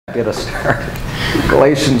Get us started.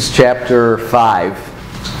 Galatians chapter 5.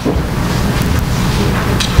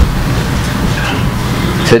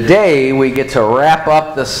 Today we get to wrap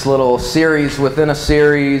up this little series within a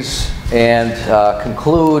series and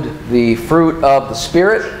conclude the fruit of the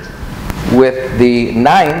Spirit with the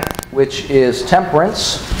 9th, which is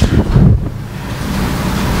temperance.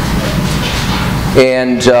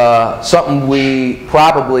 And something we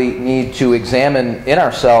probably need to examine in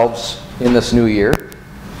ourselves in this new year.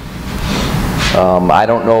 I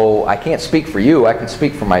don't know, I can't speak for you, I can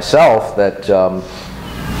speak for myself that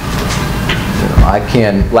I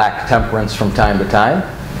can lack temperance from time to time.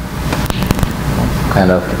 Kind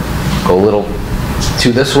of go a little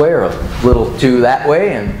too this way or a little too that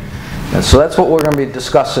way. And so that's what we're going to be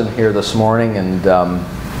discussing here this morning. And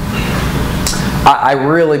I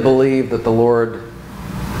really believe that the Lord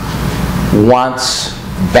wants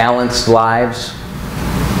balanced lives.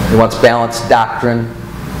 He wants balanced doctrine.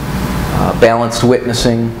 Balanced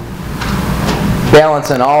witnessing,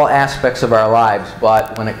 balance in all aspects of our lives,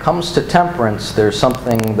 but when it comes to temperance, there's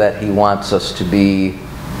something that He wants us to be,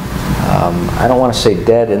 I don't want to say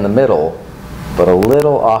dead in the middle, but a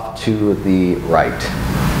little off to the right.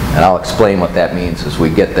 And I'll explain what that means as we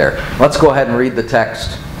get there. Let's go ahead and read the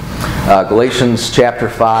text. Galatians chapter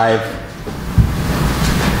 5.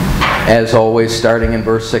 As always, starting in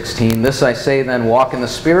verse 16. This I say then, walk in the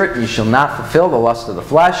Spirit, and ye shall not fulfill the lust of the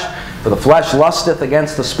flesh. For the flesh lusteth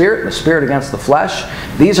against the Spirit, and the Spirit against the flesh.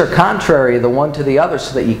 These are contrary the one to the other,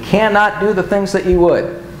 so that ye cannot do the things that ye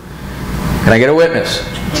would. Can I get a witness?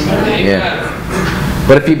 Yeah.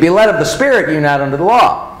 But if ye be led of the Spirit, ye are not under the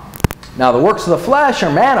law. Now the works of the flesh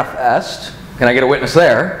are manifest. Can I get a witness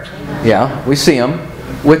there? Yeah, we see them.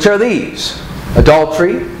 Which are these?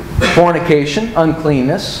 Adultery, fornication,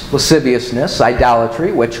 uncleanness, lasciviousness,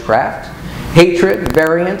 idolatry, witchcraft, hatred,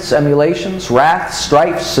 variance, emulations, wrath,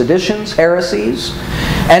 strife, seditions, heresies,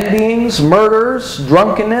 envyings, murders,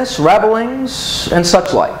 drunkenness, revelings, and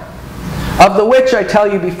such like. Of the which I tell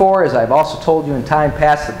you before, as I have also told you in time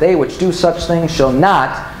past, that they which do such things shall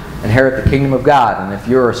not inherit the kingdom of God. And if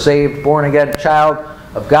you're a saved, born-again child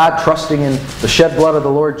of God, trusting in the shed blood of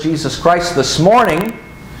the Lord Jesus Christ this morning,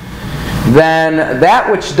 then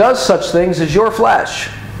that which does such things is your flesh,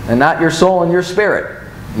 and not your soul and your spirit.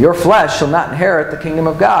 Your flesh shall not inherit the kingdom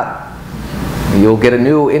of God. You'll get a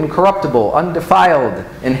new, incorruptible, undefiled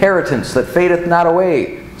inheritance that fadeth not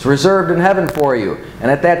away. It's reserved in heaven for you.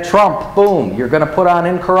 And at that trump, boom, you're going to put on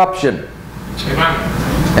incorruption.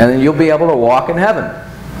 And then you'll be able to walk in heaven.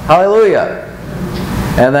 Hallelujah.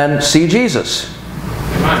 And then see Jesus.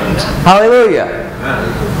 Hallelujah.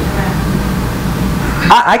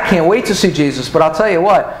 I can't wait to see Jesus, but I'll tell you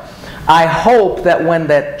what. I hope that when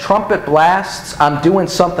that trumpet blasts, I'm doing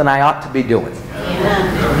something I ought to be doing.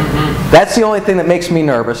 That's the only thing that makes me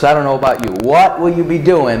nervous. I don't know about you. What will you be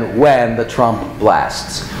doing when the trump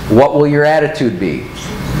blasts? What will your attitude be?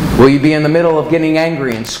 Will you be in the middle of getting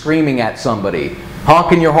angry and screaming at somebody?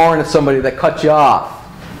 Honking your horn at somebody that cut you off?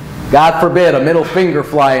 God forbid, a middle finger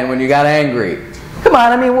flying when you got angry. Come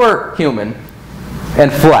on, I mean, we're human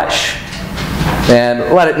and flesh.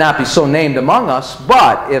 And let it not be so named among us,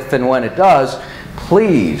 but if and when it does,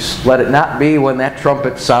 please let it not be when that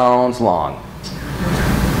trumpet sounds long.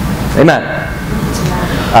 Amen.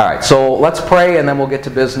 All right, so let's pray and then we'll get to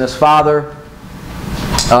business. Father,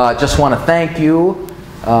 just want to thank you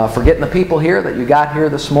for getting the people here that you got here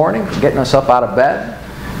this morning, for getting us up out of bed.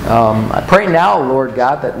 I pray now, Lord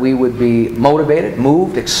God, that we would be motivated,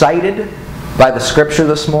 moved, excited by the Scripture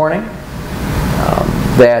this morning.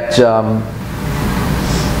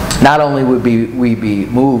 Not only would we be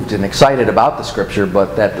moved and excited about the Scripture,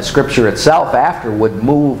 but that the Scripture itself after would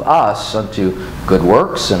move us unto good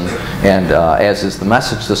works, and as is the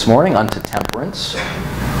message this morning, unto temperance.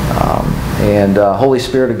 Holy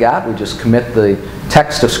Spirit of God, we just commit the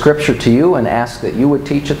text of Scripture to you and ask that you would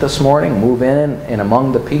teach it this morning, move in and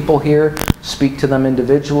among the people here, speak to them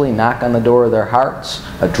individually, knock on the door of their hearts,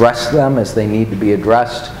 address them as they need to be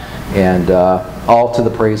addressed, and all to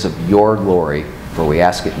the praise of your glory. For we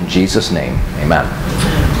ask it in Jesus' name. Amen.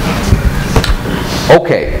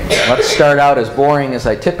 Okay, let's start out as boring as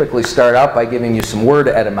I typically start out by giving you some word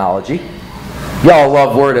etymology. Y'all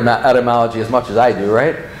love word etymology as much as I do,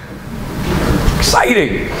 right?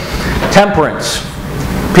 Exciting! Temperance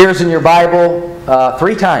appears in your Bible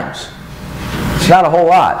 3 times. It's not a whole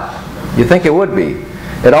lot. You think it would be.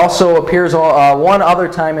 It also appears one other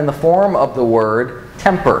time in the form of the word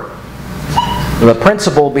temper. The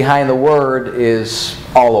principle behind the word is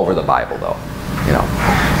all over the Bible, though. You know,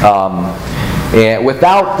 and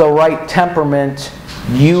without the right temperament,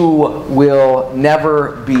 you will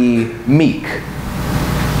never be meek.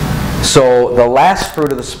 So the last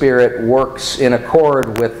fruit of the Spirit works in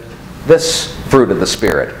accord with this fruit of the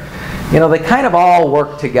Spirit. You know, they kind of all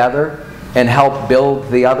work together and help build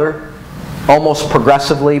the other, almost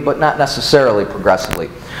progressively, but not necessarily progressively.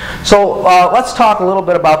 So let's talk a little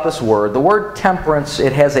bit about this word. The word temperance,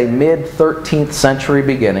 it has a mid-13th century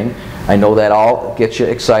beginning. I know that all gets you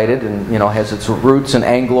excited, and has its roots in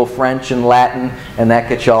Anglo-French and Latin, and that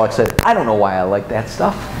gets you all excited. I don't know why I like that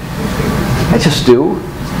stuff. I just do.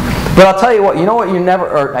 But I'll tell you what, what you never,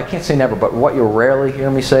 or I can't say never, but what you'll rarely hear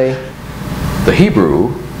me say? The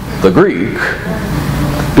Hebrew, the Greek,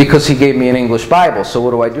 because he gave me an English Bible. So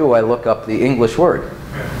what do? I look up the English word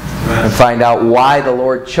and find out why the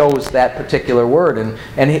Lord chose that particular word. And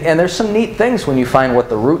there's some neat things when you find what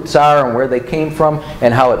the roots are and where they came from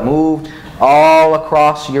and how it moved all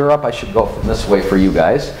across Europe. I should go from this way for you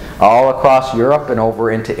guys. All across Europe and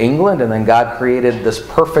over into England. And then God created this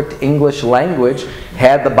perfect English language,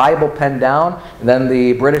 had the Bible penned down, and then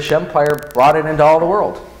the British Empire brought it into all the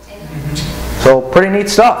world. So pretty neat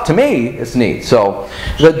stuff. To me, it's neat. So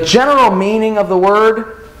the general meaning of the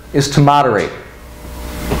word is to moderate.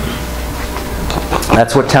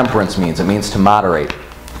 That's what temperance means. It means to moderate.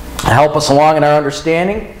 To help us along in our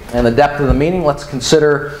understanding and the depth of the meaning, let's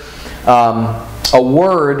consider a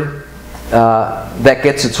word that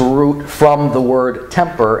gets its root from the word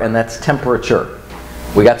temper, and that's temperature.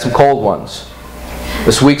 We got some cold ones.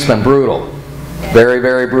 This week's been brutal. Very,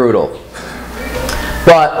 very brutal.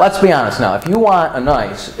 But let's be honest now. If you want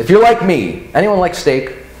if you're like me, anyone like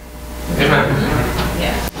steak?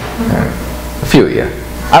 Yeah. A few of you.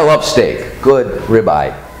 I love steak. Good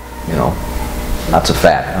ribeye. Lots of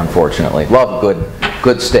fat, unfortunately. Love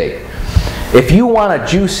good steak. If you want a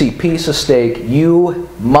juicy piece of steak, you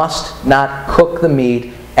must not cook the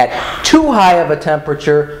meat at too high of a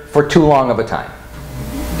temperature for too long of a time.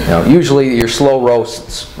 Usually your slow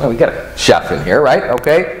roasts. Well, we got a chef in here, right?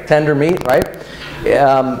 Okay, tender meat, right?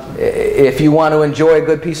 If you want to enjoy a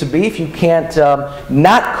good piece of beef, you can't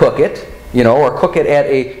not cook it, or cook it at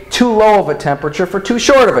a too low of a temperature for too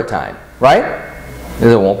short of a time, right?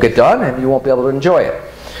 It won't get done, and you won't be able to enjoy it.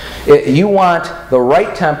 You want the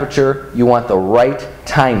right temperature, you want the right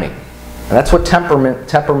timing. And that's what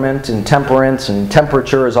temperament and temperance and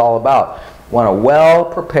temperature is all about. You want a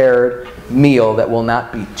well-prepared meal that will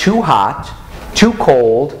not be too hot, too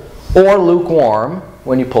cold, or lukewarm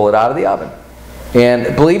when you pull it out of the oven.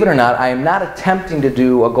 And believe it or not, I am not attempting to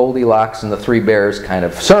do a Goldilocks and the Three Bears kind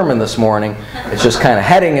of sermon this morning. It's just kind of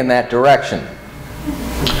heading in that direction.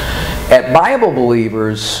 At Bible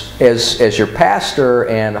Believers, as your pastor,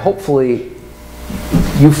 and hopefully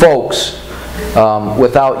you folks,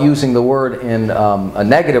 without using the word in a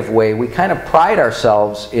negative way, we kind of pride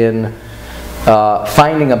ourselves in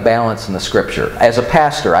finding a balance in the Scripture. As a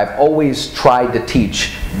pastor, I've always tried to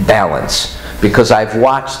teach balance. Because I've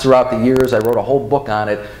watched throughout the years, I wrote a whole book on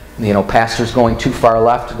it, pastors going too far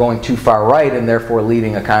left, going too far right, and therefore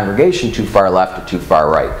leading a congregation too far left or too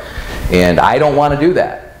far right. And I don't want to do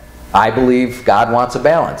that. I believe God wants a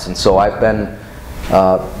balance. And so I've been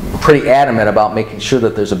pretty adamant about making sure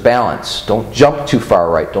that there's a balance. Don't jump too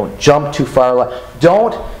far right. Don't jump too far left.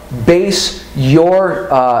 Don't base your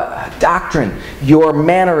doctrine, your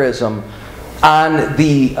mannerism, on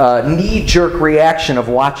the knee-jerk reaction of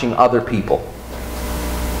watching other people.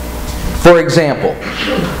 For example,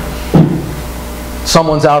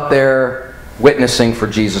 someone's out there witnessing for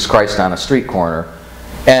Jesus Christ on a street corner,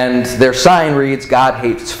 and their sign reads, "God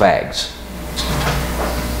hates fags."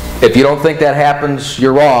 If you don't think that happens,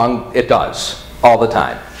 you're wrong. It does, all the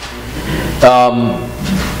time.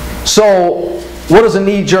 So, what is a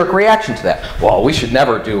knee-jerk reaction to that? Well, we should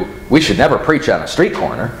never preach on a street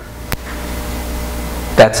corner.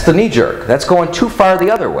 That's the knee-jerk. That's going too far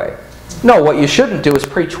the other way. No, what you shouldn't do is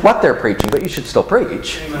preach what they're preaching, but you should still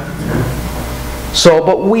preach. So,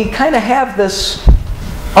 but we kind of have this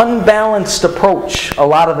unbalanced approach a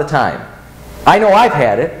lot of the time. I know I've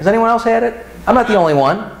had it. Has anyone else had it? I'm not the only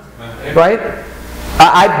one, right?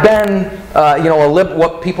 I've been,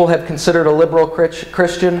 what people have considered a liberal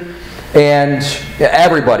Christian, and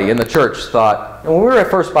everybody in the church thought, when we were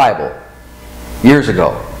at First Bible years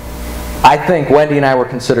ago, I think Wendy and I were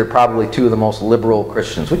considered probably two of the most liberal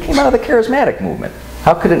Christians. We came out of the charismatic movement.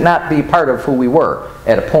 How could it not be part of who we were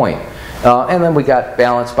at a point? And then we got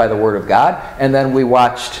balanced by the Word of God. And then we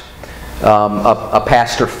watched a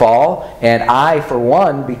pastor fall. And I, for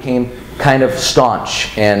one, became kind of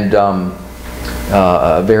staunch and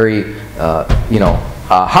very,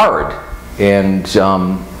 hard and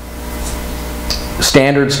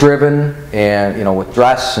standards-driven, and with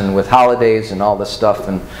dress and with holidays and all this stuff.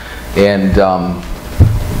 And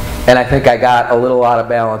And I think I got a little out of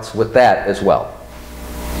balance with that as well.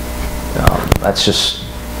 That's just...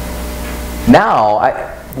 Now,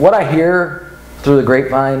 what I hear through the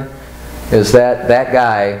grapevine is that that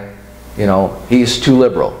guy, you know, he's too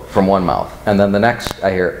liberal from one mouth. And then the next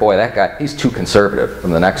I hear, boy, that guy, he's too conservative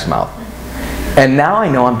from the next mouth. And now I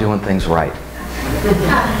know I'm doing things right.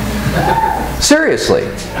 Seriously.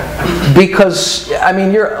 Because, I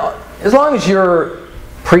mean, as long as you're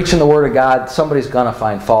preaching the Word of God, somebody's going to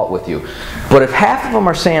find fault with you. But if half of them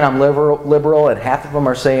are saying I'm liberal and half of them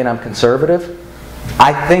are saying I'm conservative,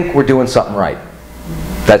 I think we're doing something right.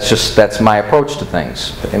 That's my approach to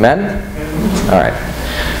things. Amen? All right.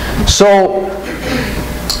 So,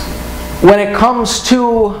 when it comes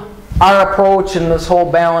to our approach and this whole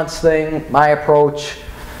balance thing, my approach,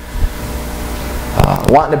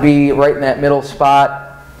 wanting to be right in that middle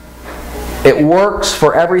spot, it works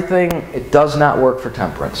for everything. It does not work for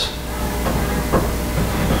temperance.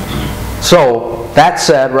 So, that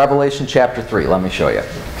said, Revelation chapter 3. Let me show you.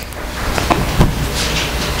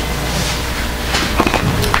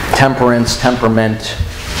 Temperance, temperament,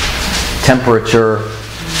 temperature.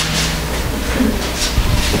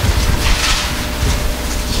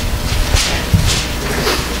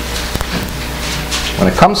 When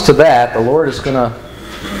it comes to that, the Lord is going to...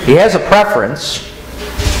 He has a preference.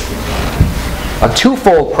 A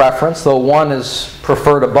twofold preference, though one is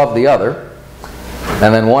preferred above the other.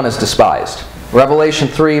 And then one is despised. Revelation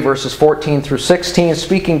 3, verses 14 through 16,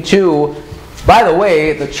 speaking to, by the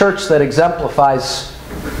way, the church that exemplifies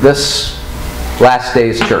this last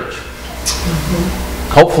days church.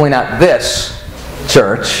 Hopefully not this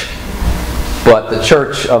church, but the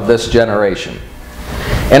church of this generation.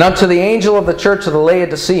 And unto the angel of the church of the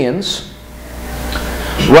Laodiceans,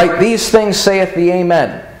 write these things, saith the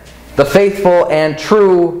Amen, the faithful and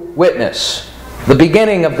true witness, the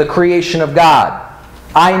beginning of the creation of God.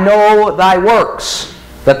 I know thy works,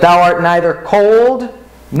 that thou art neither cold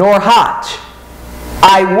nor hot.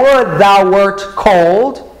 I would thou wert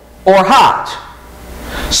cold or hot.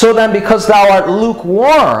 So then, because thou art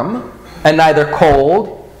lukewarm, and neither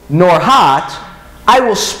cold nor hot, I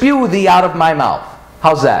will spew thee out of my mouth.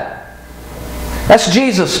 How's that? That's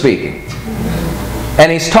Jesus speaking.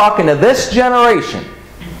 And he's talking to this generation.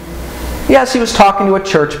 Yes, he was talking to a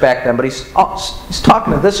church back then, but he's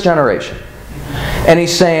talking to this generation. And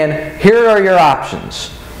he's saying, here are your options.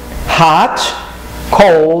 Hot,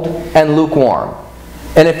 cold, and lukewarm.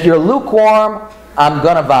 And if you're lukewarm, I'm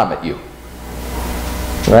going to vomit you.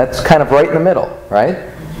 That's kind of right in the middle, right?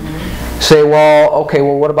 Say, well, okay,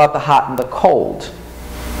 well, what about the hot and the cold?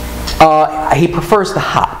 He prefers the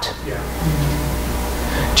hot.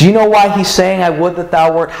 Do you know why he's saying, I would that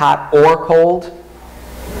thou wert hot or cold?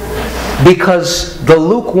 Because the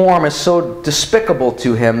lukewarm is so despicable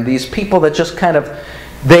to him. These people that just kind of,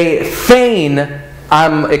 they feign,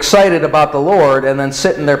 I'm excited about the Lord, and then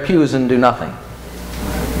sit in their pews and do nothing.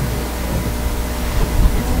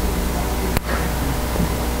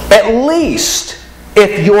 At least,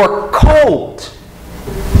 if you're cold,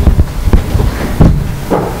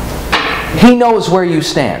 he knows where you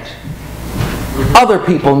stand. Other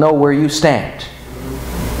people know where you stand.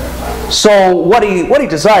 So what he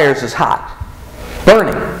desires is hot.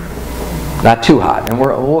 Burning. Not too hot. And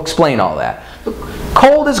we'll explain all that.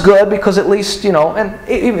 Cold is good because at least, you know, and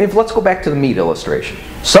if let's go back to the meat illustration.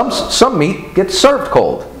 Some meat gets served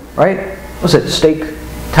cold, right? Was it steak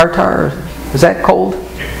tartare? Is that cold?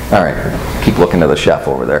 All right. Keep looking to the chef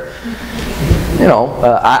over there. You know,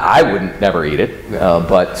 I wouldn't never eat it,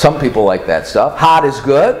 but some people like that stuff. Hot is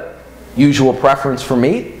good. Usual preference for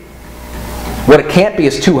meat. What it can't be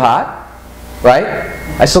is too hot. Right?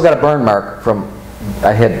 I still got a burn mark from,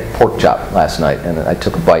 I had pork chop last night and I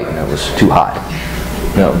took a bite and it was too hot.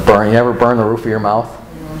 You know, you ever burn the roof of your mouth?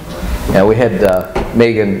 Yeah, we had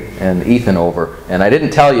Megan and Ethan over and I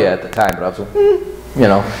didn't tell you at the time, but I was like, you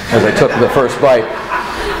know, as I took the first bite.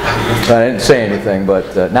 I didn't say anything,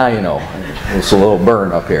 but now you know. It's a little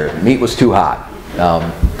burn up here. The meat was too hot.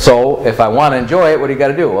 So if I want to enjoy it, what do you got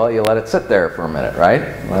to do? Well, you let it sit there for a minute, right?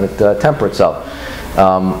 Let it temper itself.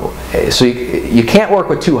 So you can't work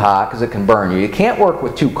with too hot because it can burn you. You can't work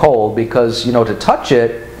with too cold because, you know, to touch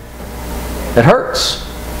it, it hurts.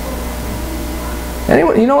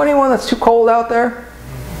 You know anyone that's too cold out there?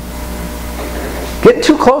 Getting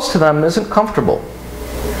too close to them isn't comfortable.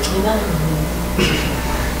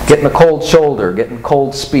 Getting a cold shoulder, getting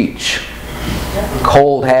cold speech,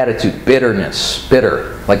 cold attitude, bitterness,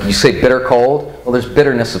 bitter. Like you say bitter cold, well there's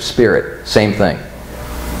bitterness of spirit, same thing.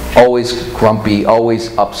 Always grumpy,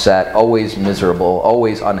 always upset, always miserable,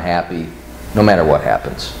 always unhappy, no matter what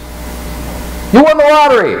happens. You won the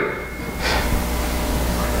lottery!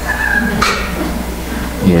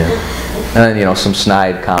 Yeah. And then, some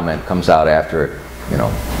snide comment comes out after it,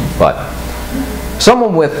 But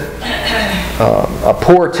someone with a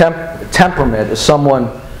poor temperament is someone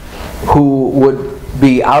who would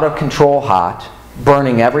be out of control hot,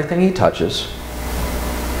 burning everything he touches,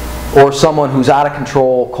 or someone who's out of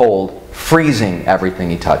control cold, freezing everything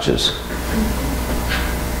he touches.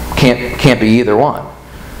 Can't be either one.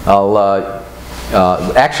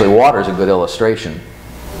 Actually, water is a good illustration.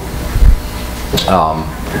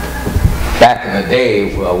 Back in the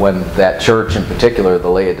day, when that church in particular, the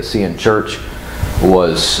Laodicean church,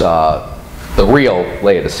 was the real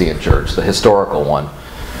Laodicean church, the historical one,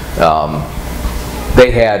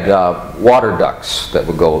 they had water ducts that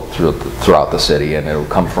would go throughout the city, and it would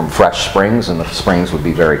come from fresh springs, and the springs would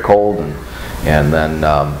be very cold, and then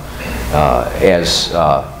as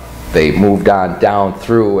they moved on down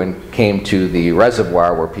through and came to the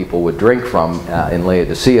reservoir where people would drink from in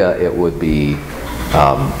Laodicea, it would be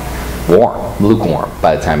warm, lukewarm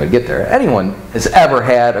by the time it get there. Anyone has ever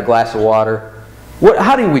had a glass of water?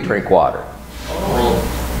 How do we drink water?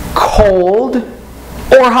 Cold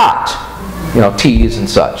or hot? Teas and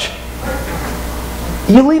such.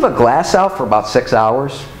 You leave a glass out for about 6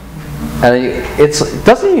 hours, and it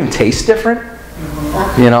doesn't even taste different.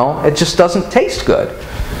 It just doesn't taste good.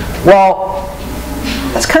 Well,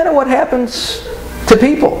 that's kind of what happens to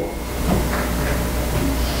people.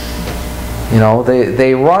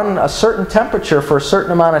 They run a certain temperature for a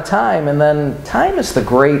certain amount of time, and then time is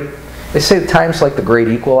they say time's like the great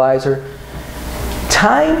equalizer.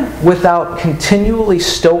 Time without continually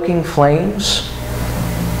stoking flames,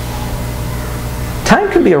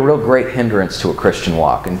 time can be a real great hindrance to a Christian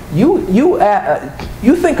walk. And you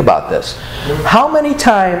think about this. How many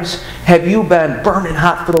times have you been burning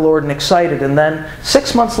hot for the Lord and excited, and then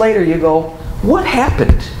 6 months later you go, what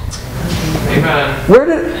happened? Amen.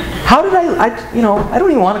 How did I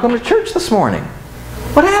don't even want to go to church this morning.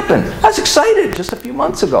 What happened? I was excited just a few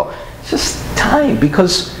months ago. It's just time,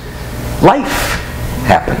 because life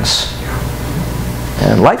happens.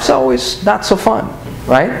 And life's always not so fun,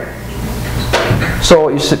 right? So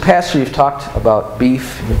you said, Pastor, you've talked about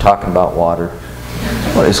beef, you're talking about water.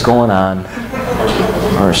 What is going on?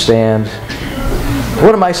 I don't understand.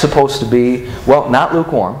 What am I supposed to be? Well, not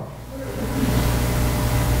lukewarm.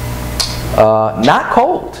 Not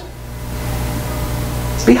cold.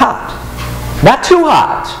 Be hot. Not too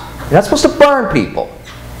hot. You're not supposed to burn people,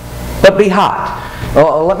 but be hot.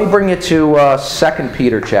 Well, let me bring you to 2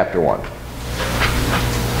 Peter chapter 1.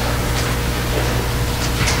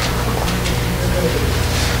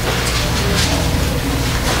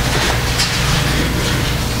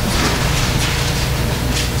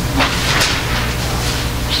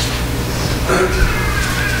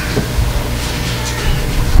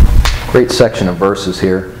 Great section of verses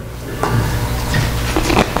here.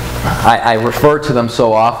 I refer to them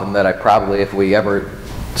so often that I probably, if we ever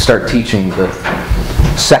start teaching the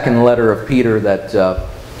second letter of Peter, that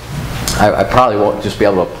I probably won't just be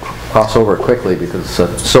able to cross over it quickly, because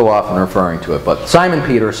so often referring to it. But Simon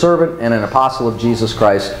Peter, a servant and an apostle of Jesus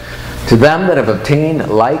Christ, to them that have obtained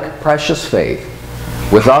like precious faith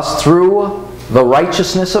with us through the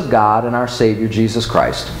righteousness of God and our Savior Jesus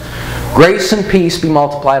Christ, grace and peace be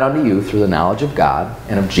multiplied unto you through the knowledge of God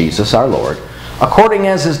and of Jesus our Lord, according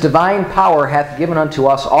as His divine power hath given unto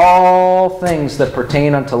us all things that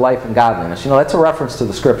pertain unto life and godliness. That's a reference to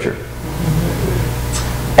the Scripture.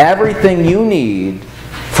 Everything you need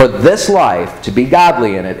for this life to be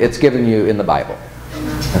godly in it, it's given you in the Bible.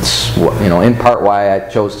 That's in part why I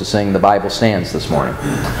chose to sing "The Bible Stands" this morning.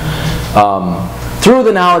 Through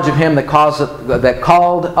the knowledge of Him that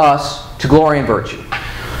called us to glory and virtue,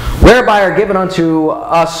 whereby are given unto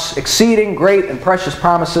us exceeding great and precious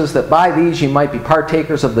promises, that by these ye might be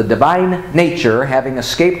partakers of the divine nature, having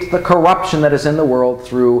escaped the corruption that is in the world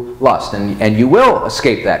through lust. And you will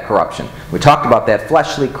escape that corruption. We talked about that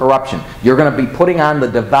fleshly corruption. You're going to be putting on the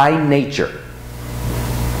divine nature.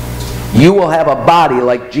 You will have a body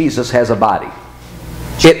like Jesus has a body.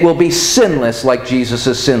 It will be sinless like Jesus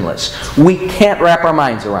is sinless. We can't wrap our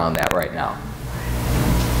minds around that right now.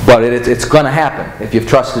 But it's going to happen. If you've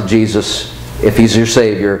trusted Jesus, if He's your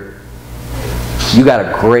Savior, you got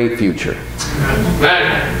a great future.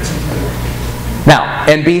 Now,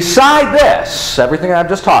 and beside this, everything I've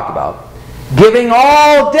just talked about, giving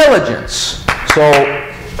all diligence. So,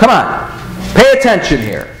 come on, pay attention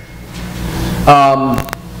here.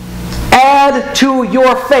 Add to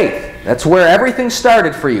your faith. That's where everything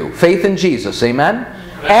started for you. Faith in Jesus. Amen?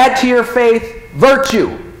 Add to your faith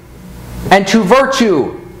virtue. And to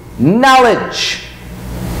virtue, knowledge.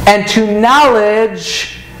 And to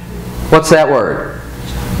knowledge, what's that word?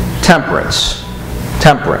 Temperance.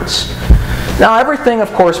 temperance. Now, everything,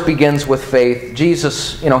 of course, begins with faith.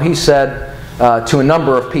 Jesus, he said to a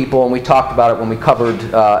number of people, and we talked about it when we covered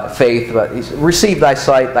faith, but receive thy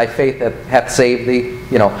sight, thy faith hath saved thee.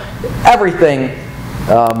 Everything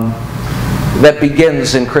that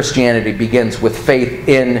begins in Christianity begins with faith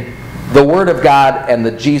in the Word of God and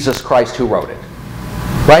the Jesus Christ who wrote it.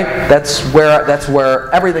 Right? That's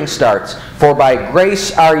where everything starts. For by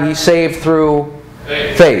grace are ye saved through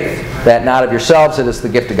faith, that not of yourselves, it is the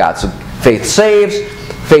gift of God. So faith saves.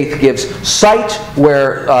 Faith gives sight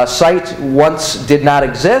where sight once did not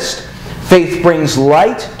exist. Faith brings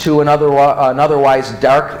light to an otherwise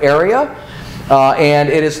dark area. And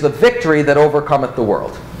it is the victory that overcometh the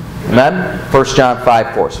world. Amen? 1 John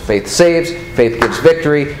 5:4. So faith saves. Faith gives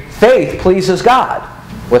victory. Faith pleases God.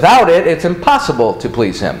 Without it, it's impossible to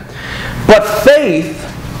please Him. But faith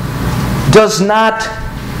does not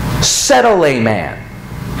settle a man.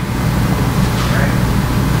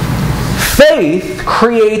 Faith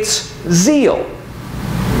creates zeal.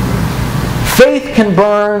 Faith can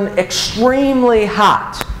burn extremely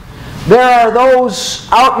hot. There are those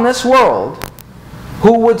out in this world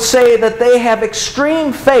who would say that they have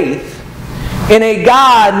extreme faith in a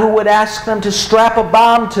God who would ask them to strap a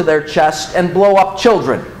bomb to their chest and blow up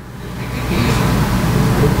children.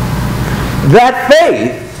 That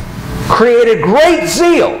faith created great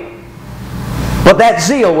zeal, but that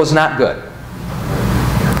zeal was not good.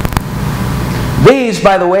 These,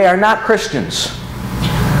 by the way, are not Christians.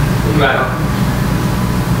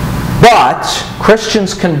 But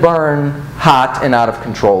Christians can burn hot and out of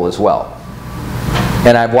control as well.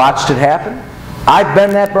 And I've watched it happen. I've been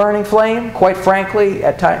that burning flame, quite frankly,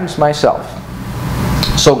 at times myself.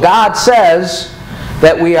 So God says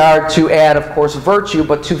that we are to add, of course, virtue,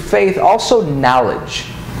 but to faith also knowledge.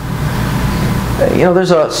 There's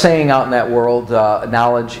a saying out in that world,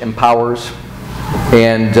 knowledge empowers.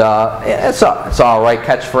 And it's all right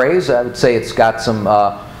catchphrase. I would say it's got some,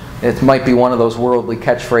 it might be one of those worldly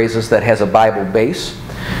catchphrases that has a Bible base.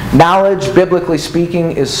 Knowledge, biblically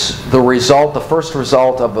speaking, is the first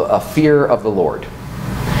result of a fear of the Lord.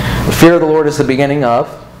 The fear of the Lord is the beginning of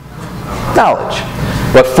knowledge.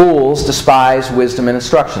 But fools despise wisdom and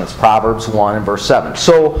instruction. It's Proverbs 1 and verse 7.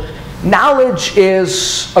 So knowledge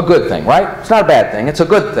is a good thing, right? It's not a bad thing. It's a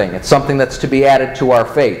good thing. It's something that's to be added to our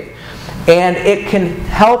faith. And it can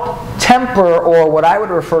help temper, or what I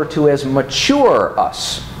would refer to as mature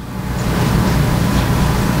us.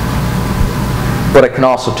 But it can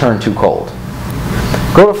also turn too cold.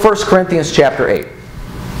 Go to 1 Corinthians chapter 8.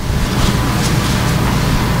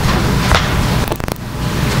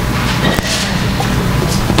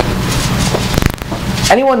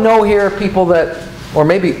 Anyone know here people that, or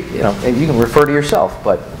maybe, you can refer to yourself,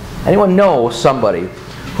 but anyone know somebody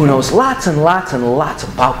who knows lots and lots and lots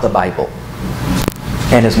about the Bible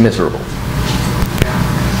and is miserable?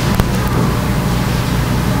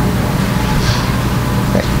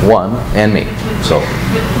 Okay, one and me. So,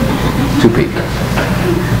 2 people.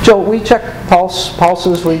 Joe, we check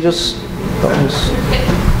pulses. We just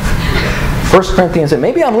 1 Corinthians 8.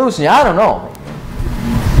 Maybe I'm losing you. I don't know.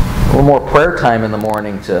 A little more prayer time in the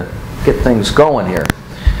morning to get things going here.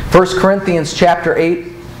 1 Corinthians chapter 8,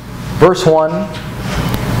 verse 1.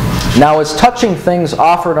 Now as touching things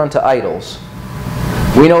offered unto idols,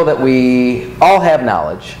 we know that we all have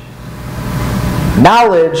knowledge.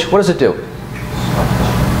 Knowledge, what does it do?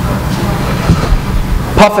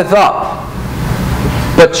 Puffeth up.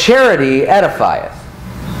 But charity edifieth.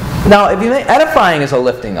 Now, if you think edifying is a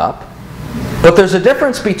lifting up, but there's a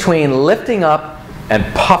difference between lifting up and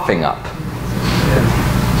puffing up.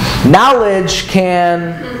 Knowledge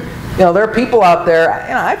can, there are people out there,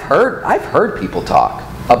 I've heard people talk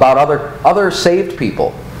about other saved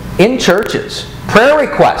people in churches. Prayer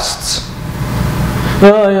requests.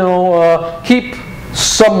 Keep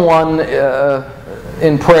someone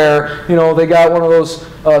in prayer. They got one of those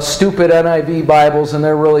stupid NIV Bibles and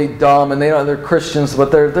they're really dumb and they're Christians, but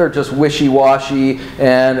they're just wishy-washy.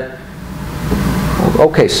 And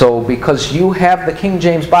okay, so because you have the King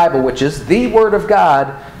James Bible, which is the Word of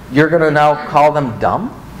God, you're going to now call them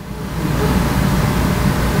dumb?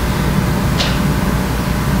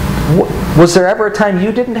 Was there ever a time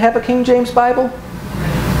you didn't have a King James Bible?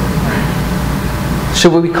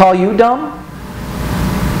 Should we call you dumb?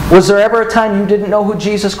 Was there ever a time you didn't know who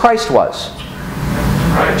Jesus Christ was?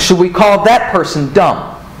 Should we call that person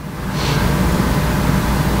dumb?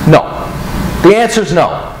 No. The answer is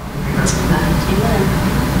no.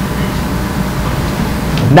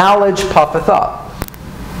 Knowledge puffeth up.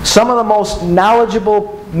 Some of the most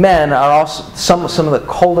knowledgeable men are also some of the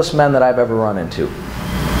coldest men that I've ever run into.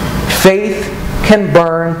 Faith can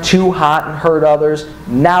burn too hot and hurt others.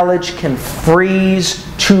 Knowledge can freeze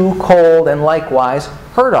too cold and likewise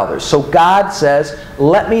hurt others. So God says,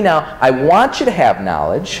 let me now, I want you to have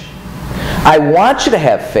knowledge. I want you to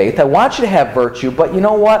have faith. I want you to have virtue. But you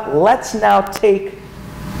know what? Let's now take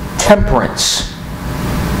temperance.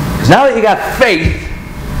 Because now that you got faith,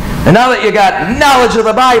 and now that you got knowledge of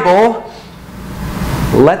the Bible,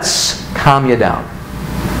 let's calm you down.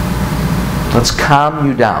 Let's calm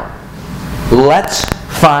you down. Let's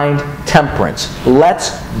find temperance.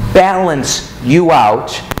 Let's balance you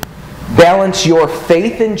out. Balance your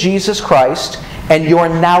faith in Jesus Christ and your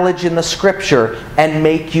knowledge in the Scripture and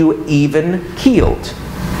make you even-keeled.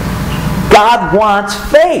 God wants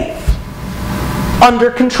faith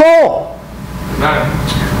under control.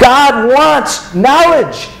 God wants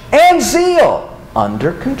knowledge and zeal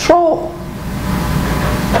under control.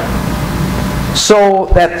 So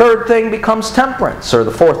that third thing becomes temperance, or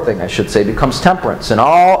the fourth thing I should say becomes temperance. And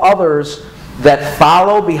all others that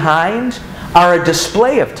follow behind are a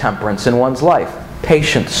display of temperance in one's life.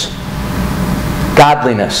 Patience,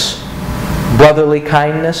 godliness, brotherly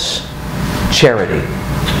kindness, charity.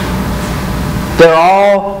 They're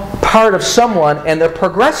all part of someone and they're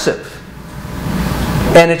progressive.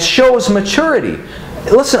 And it shows maturity.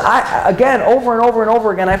 Listen, again, over and over and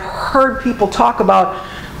over again, I've heard people talk about,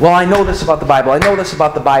 well, I know this about the Bible, I know this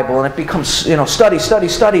about the Bible, and it becomes, study, study,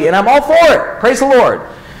 study, and I'm all for it. Praise the Lord.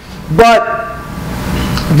 But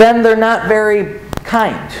then they're not very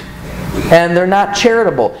kind, and they're not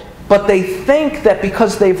charitable. But they think that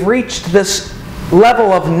because they've reached this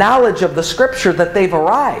level of knowledge of the Scripture that they've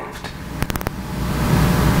arrived.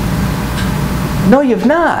 No, you've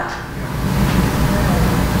not.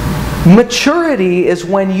 Maturity is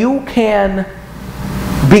when you can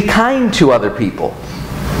be kind to other people.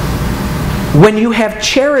 When you have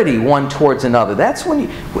charity one towards another. That's when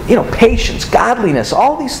patience, godliness,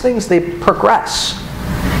 all these things, they progress.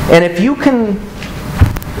 And if you can,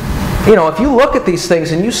 if you look at these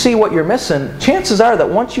things and you see what you're missing, chances are that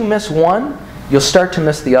once you miss one, you'll start to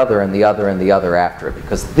miss the other and the other and the other after it.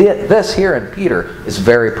 Because this here in Peter is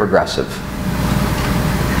very progressive.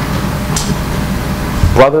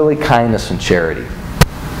 Brotherly kindness and charity.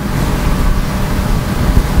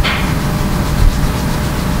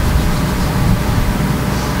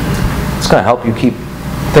 It's going to help you keep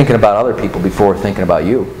thinking about other people before thinking about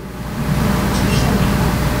you.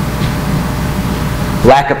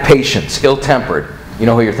 Lack of patience, ill-tempered. You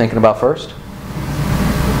know who you're thinking about first?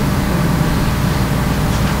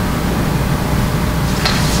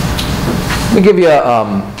 Let me give you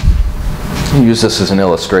use this as an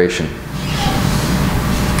illustration.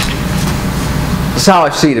 This is how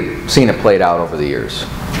I've seen it played out over the years.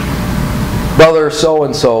 Brother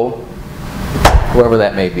so-and-so, whoever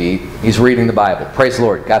that may be, he's reading the Bible. Praise the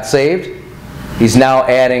Lord. Got saved. He's now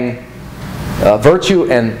adding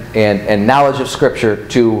virtue and knowledge of Scripture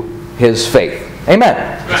to his faith. Amen.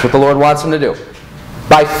 That's what the Lord wants him to do.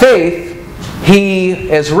 By faith,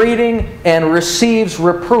 he is reading and receives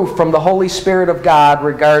reproof from the Holy Spirit of God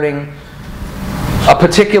regarding a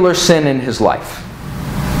particular sin in his life.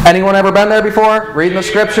 Anyone ever been there before? Reading the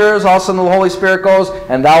Scriptures, all of a sudden the Holy Spirit goes,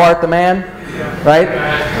 and thou art the man. Right?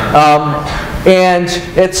 And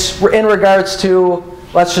it's in regards to,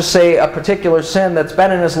 let's just say, a particular sin that's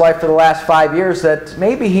been in his life for the last 5 years that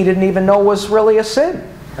maybe he didn't even know was really a sin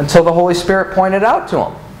until the Holy Spirit pointed out to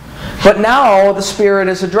him. But now the Spirit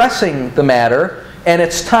is addressing the matter, and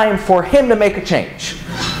it's time for him to make a change.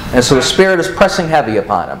 And so the Spirit is pressing heavy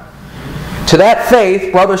upon him. To that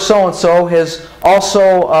faith, brother so-and-so has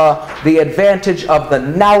also the advantage of the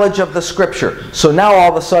knowledge of the Scripture. So now all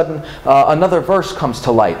of a sudden another verse comes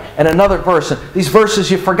to light, and another verse. And these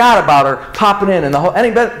verses you forgot about are popping in. And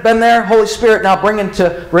anybody been there? Holy Spirit now bringing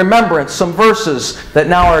to remembrance some verses that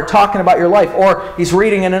now are talking about your life. Or he's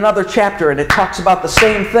reading in another chapter and it talks about the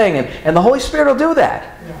same thing. And the Holy Spirit will do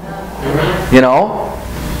that.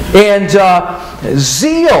 And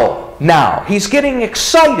zeal now. He's getting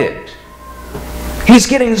excited. He's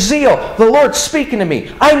getting zeal. The Lord's speaking to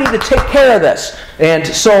me. I need to take care of this. And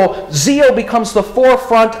so zeal becomes the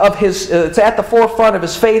forefront of it's at the forefront of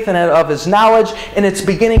his faith and of his knowledge, and it's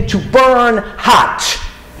beginning to burn hot.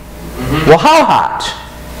 Well, how hot?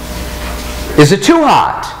 Is it too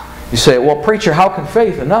hot? You say, well, preacher, how can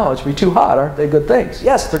faith and knowledge be too hot? Aren't they good things?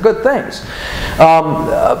 Yes, they're good things.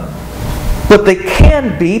 But they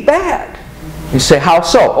can be bad. You say, how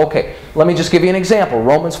so? Okay, let me just give you an example.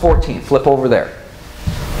 Romans 14. Flip over there.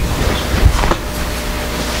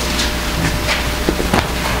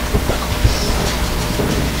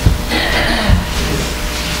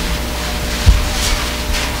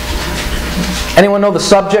 Anyone know the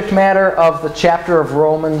subject matter of the chapter of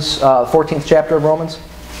Romans, 14th chapter of Romans?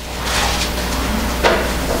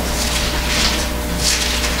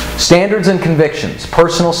 Standards and convictions.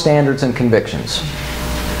 Personal standards and convictions.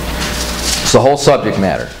 It's the whole subject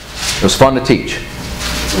matter. It was fun to teach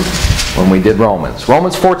when we did Romans.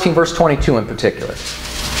 Romans 14 verse 22 in particular.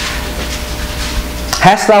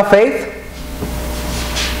 Hast thou faith?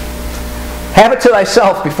 Have it to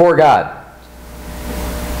thyself before God.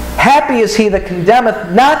 Happy is he that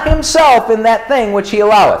condemneth not himself in that thing which he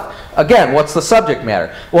alloweth. Again, what's the subject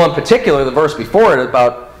matter? Well, in particular, the verse before it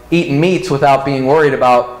about eating meats without being worried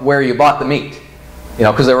about where you bought the meat. You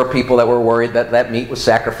know, because there were people that were worried that that meat was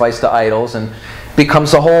sacrificed to idols, and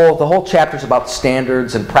becomes the whole chapter's about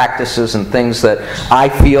standards and practices and things that I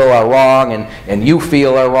feel are wrong and you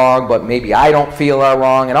feel are wrong, but maybe I don't feel are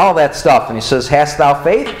wrong, and all that stuff. And he says, hast thou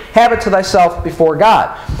faith? Have it to thyself before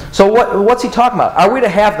God. So what's he talking about? Are we to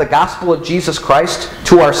have the gospel of Jesus Christ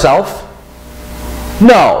to ourselves?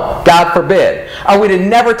 No, God forbid. Are we to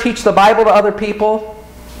never teach the Bible to other people?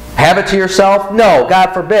 Have it to yourself? No,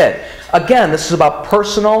 God forbid. Again, this is about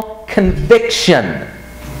personal conviction.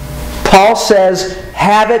 Paul says,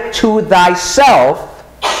 have it to thyself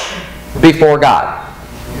before God.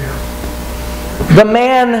 The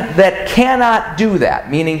man that cannot do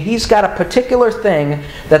that, meaning he's got a particular thing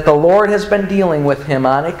that the Lord has been dealing with him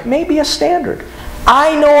on, it may be a standard.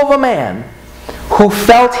 I know of a man who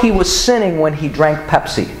felt he was sinning when he drank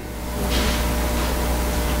Pepsi.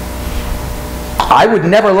 I would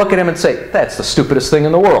never look at him and say, that's the stupidest thing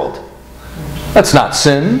in the world. That's not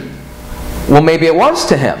sin. Well, maybe it was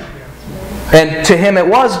to him. And to him it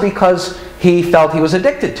was because he felt he was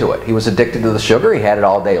addicted to it. He was addicted to the sugar. He had it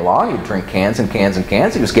all day long. He'd drink cans and cans and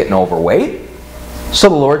cans. He was getting overweight. So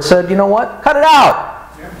the Lord said, you know what? Cut it out.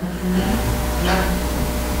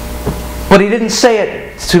 But he didn't say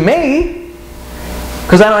it to me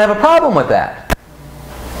because I don't have a problem with that.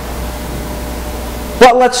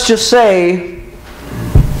 But let's just say,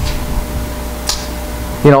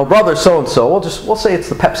 you know, brother so-and-so, we'll say it's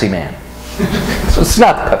the Pepsi man. So it's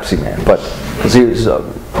not the Pepsi man, but because he was a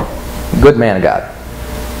good man of God.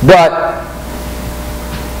 But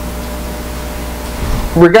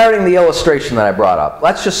regarding the illustration that I brought up,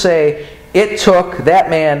 let's just say it took that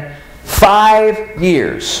man 5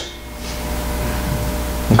 years,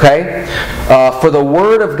 okay, for the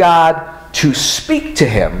Word of God to speak to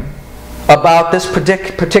him about this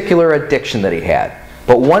particular addiction that he had.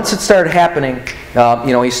 But once it started happening,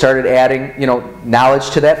 he started adding, knowledge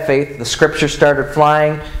to that faith. The Scripture started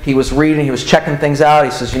flying. He was reading. He was checking things out.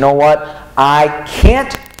 He says, you know what? I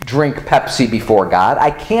can't drink Pepsi before God. I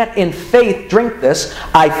can't in faith drink this.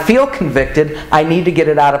 I feel convicted. I need to get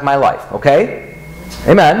it out of my life. Okay?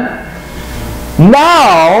 Amen.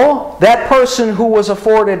 Now, that person who was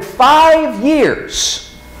afforded 5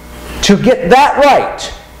 years to get that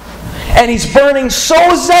right, and he's burning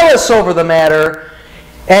so zealous over the matter,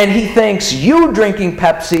 and he thinks you drinking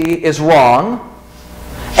Pepsi is wrong,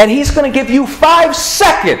 and he's going to give you 5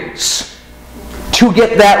 seconds to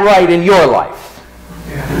get that right in your life.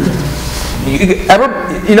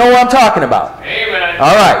 You know what I'm talking about? Amen.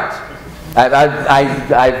 All right.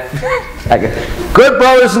 Good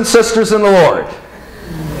brothers and sisters in the Lord.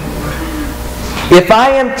 If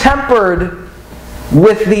I am tempered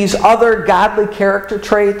with these other godly character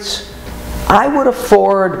traits, I would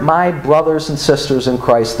afford my brothers and sisters in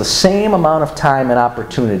Christ the same amount of time and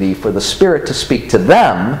opportunity for the Spirit to speak to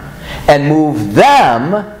them and move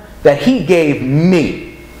them that He gave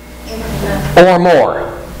me, or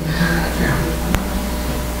more.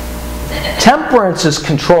 Temperance is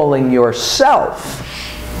controlling yourself.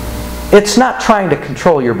 It's not trying to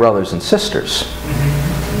control your brothers and sisters.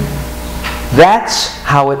 That's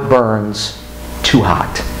how it burns too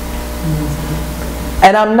hot.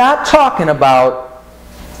 And I'm not talking about,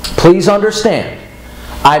 please understand,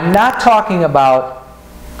 I'm not talking about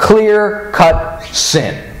clear-cut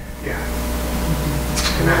sin.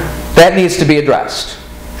 That needs to be addressed.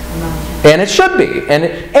 And it should be.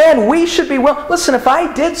 And we should be, well, listen, if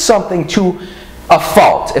I did something to a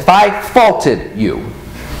fault, if I faulted you,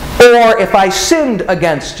 or if I sinned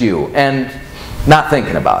against you and not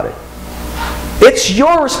thinking about it, it's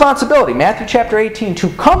your responsibility, Matthew chapter 18, to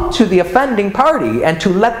come to the offending party and to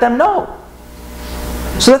let them know.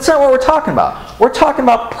 So that's not what we're talking about. We're talking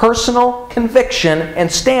about personal conviction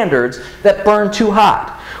and standards that burn too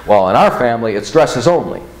hot. Well, in our family, it's dresses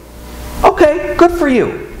only. Okay, good for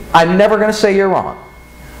you. I'm never going to say you're wrong.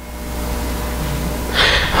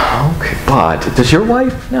 Okay, but does your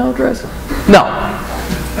wife now dress? No.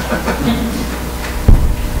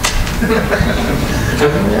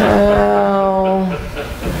 No.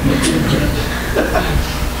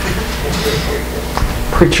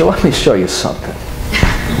 Preacher, let me show you something.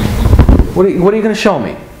 What are you going to show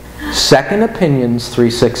me? 2 Opinions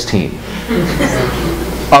 3:16.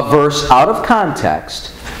 A verse out of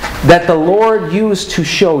context that the Lord used to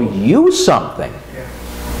show you something.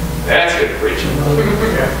 That's good preaching.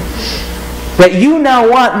 That you now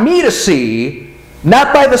want me to see,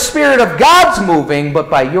 not by the Spirit of God's moving,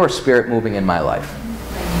 but by your Spirit moving in my life.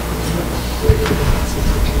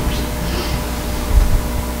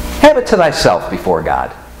 Have it to thyself before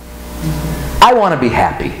God. I want to be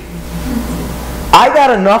happy. I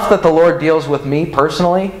got enough that the Lord deals with me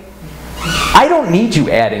personally. I don't need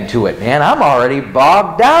you adding to it, man. I'm already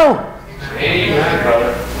bogged down. Amen,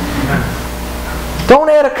 brother. Don't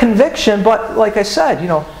add a conviction, but like I said,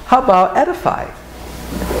 how about edify?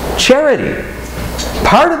 Charity.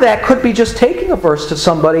 Part of that could be just taking a verse to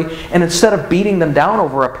somebody and instead of beating them down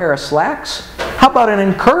over a pair of slacks, how about an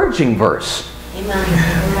encouraging verse?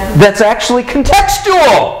 Amen. That's actually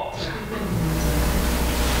contextual.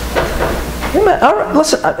 Amen. All right,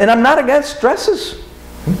 listen, and I'm not against dresses.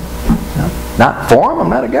 Not for them, I'm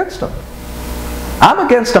not against them. I'm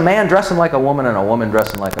against a man dressing like a woman and a woman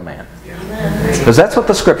dressing like a man. Because that's what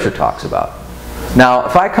the Scripture talks about. Now,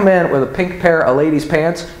 if I come in with a pink pair of ladies'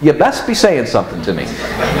 pants, you best be saying something to me.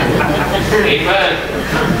 Amen.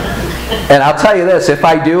 And I'll tell you this, if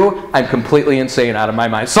I do, I'm completely insane out of my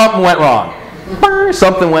mind. Something went wrong.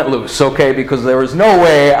 Something went loose, okay? Because there was no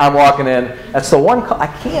way I'm walking in. That's the one I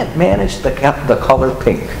can't manage the color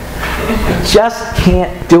pink. Just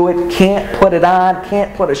can't do it. Can't put it on.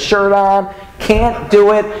 Can't put a shirt on. Can't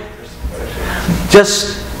do it.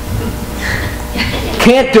 Just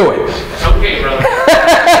can't do it. Okay, brother.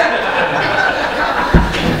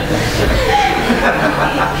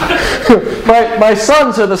 My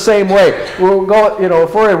sons are the same way. We'll go,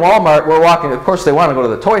 if we're in Walmart, we're walking. Of course, they want to go to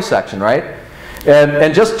the toy section, right?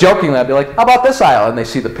 And just jokingly, I'd be like, "How about this aisle?" And they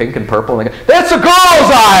see the pink and purple, and they go, "That's a girl's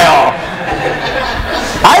aisle."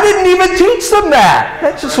 I didn't even teach them that.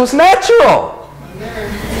 That just was natural.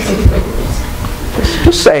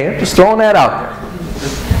 Just saying, just throwing that out there.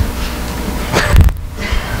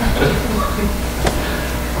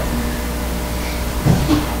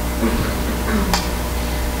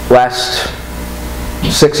 Last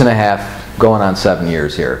 6.5, going on 7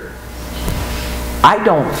 years here. I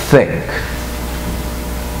don't think,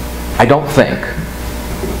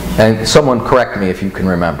 and someone correct me if you can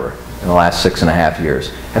remember, in the last 6.5 years,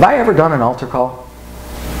 have I ever done an altar call?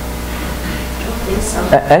 I don't think so.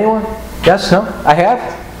 Anyone? Yes? No? I have?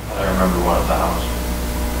 I remember one at the house.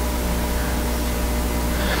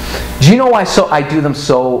 Do you know why I do them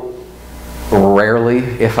so rarely,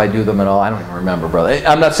 if I do them at all? I don't even remember, brother.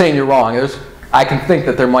 I'm not saying you're wrong. I can think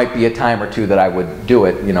that there might be a time or two that I would do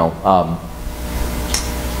it, you know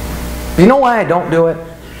why I don't do it?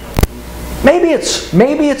 Maybe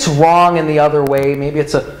it's wrong in the other way. Maybe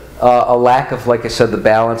it's a lack of, like I said, the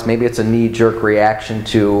balance. Maybe it's a knee-jerk reaction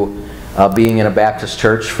to being in a Baptist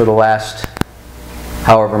church for the last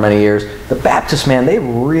however many years. The Baptists, man, they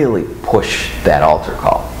really push that altar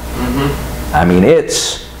call. Mm-hmm. I mean,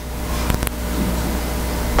 it's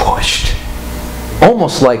pushed.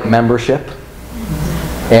 Almost like membership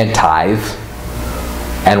and tithe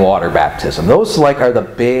and water baptism. Those are the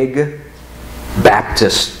big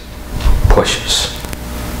Baptist pushes.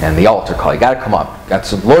 And the altar call. You got to come up. Got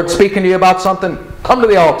some Lord speaking to you about something? Come to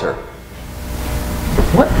the altar.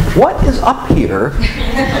 What is up here?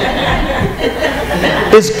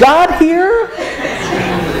 Is God here?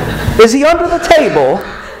 Is He under the table?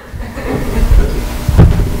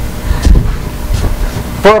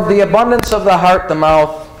 For of the abundance of the heart, the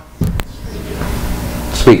mouth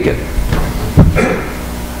speaketh.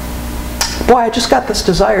 Boy, I just got this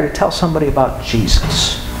desire to tell somebody about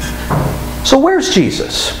Jesus. So where's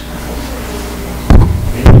Jesus?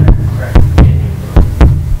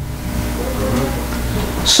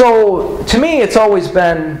 So to me, it's always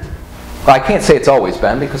been, well, I can't say it's always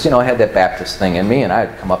been, because I had that Baptist thing in me, and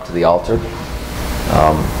I'd come up to the altar.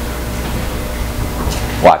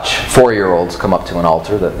 Watch 4-year-olds come up to an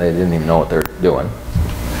altar that they didn't even know what they're doing,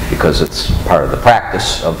 because it's part of the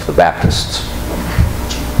practice of the Baptists.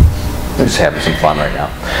 They're just having some fun right now.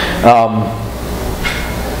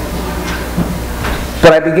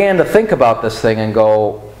 But I began to think about this thing and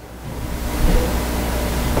go,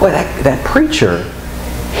 boy, that preacher,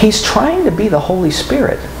 he's trying to be the Holy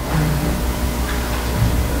Spirit.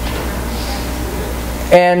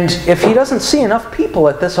 And if he doesn't see enough people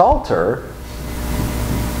at this altar,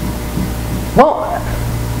 well,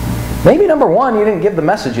 maybe number one, you didn't give the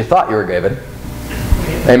message you thought you were giving.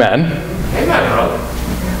 Amen. Amen, brother.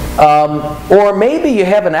 Or maybe you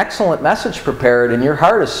have an excellent message prepared and your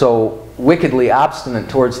heart is so wickedly obstinate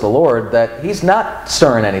towards the Lord that He's not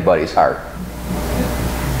stirring anybody's heart.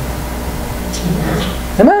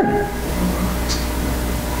 Amen.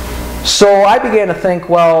 So I began to think,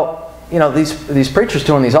 well, you know, these preachers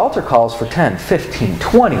doing these altar calls for 10, 15,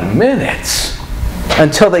 20 minutes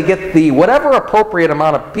until they get the whatever appropriate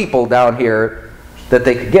amount of people down here that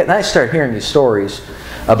they could get. And I started hearing these stories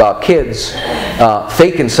about kids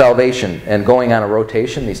faking salvation and going on a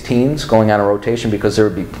rotation, these teens going on a rotation, because there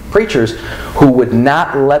would be preachers who would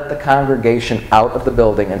not let the congregation out of the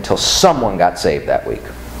building until someone got saved that week.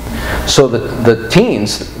 So the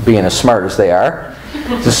teens, being as smart as they are,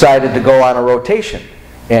 decided to go on a rotation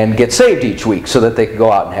and get saved each week so that they could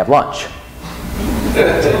go out and have lunch.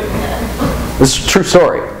 This is a true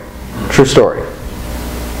story. True story.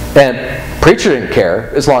 And preacher didn't care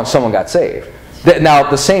as long as someone got saved. Now,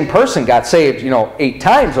 the same person got saved, 8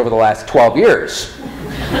 times over the last 12 years.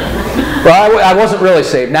 Well, I wasn't really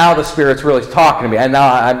saved. Now the Spirit's really talking to me, and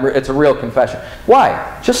now it's a real confession.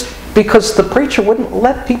 Why? Just because the preacher wouldn't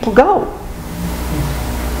let people go.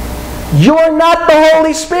 You're not the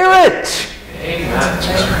Holy Spirit.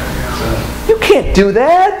 Amen. You can't do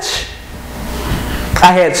that.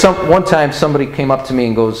 I had one time somebody came up to me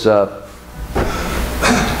and goes, it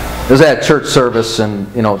was at church service, and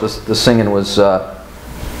the singing was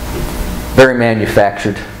very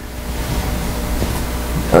manufactured.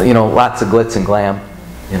 Lots of glitz and glam.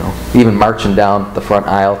 Even marching down the front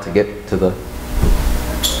aisle to get to the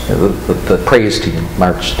praise team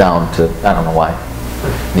marched down to, I don't know why,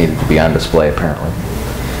 needed to be on display apparently.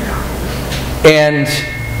 And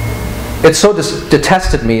it so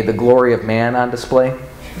detested me, the glory of man on display,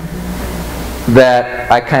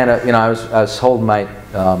 that I kind of, I was holding my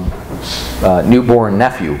newborn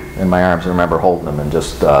nephew in my arms. I remember holding him, and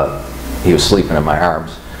just he was sleeping in my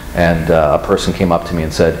arms, and a person came up to me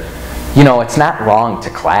and said, it's not wrong to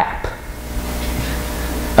clap.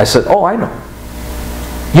 I said, oh, I know.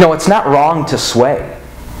 It's not wrong to sway.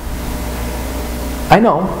 I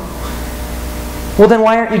know. Well, then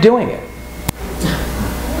why aren't you doing it?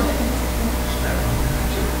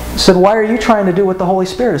 I said, why are you trying to do what the Holy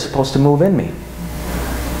Spirit is supposed to move in me?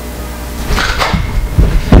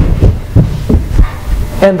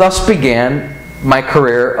 And thus began my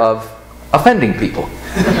career of offending people.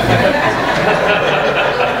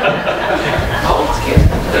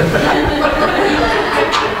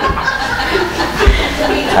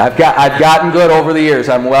 I've gotten good over the years.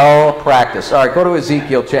 I'm well practiced. All right, go to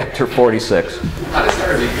Ezekiel chapter 46.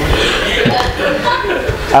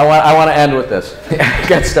 I want to end with this. I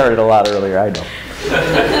got started a lot earlier, I know.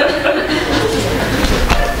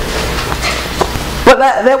 But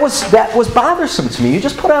that was bothersome to me. You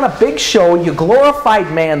just put on a big show, you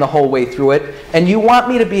glorified man the whole way through it, and you want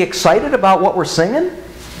me to be excited about what we're singing?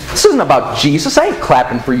 This isn't about Jesus. I ain't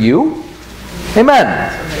clapping for you. Amen.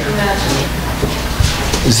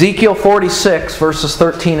 Ezekiel 46, verses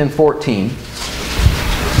 13 and 14.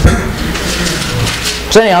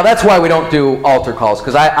 So anyhow, that's why we don't do altar calls,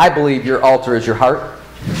 because I believe your altar is your heart.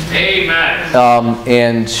 Amen.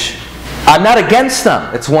 And I'm not against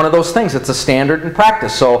them. It's one of those things. It's a standard in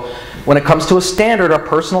practice. So when it comes to a standard, a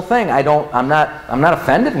personal thing, I'm not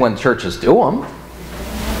offended when churches do them.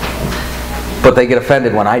 But they get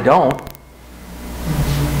offended when I don't.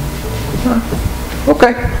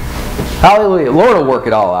 Okay. Hallelujah. Lord will work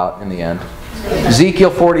it all out in the end.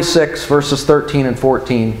 Ezekiel 46, verses 13 and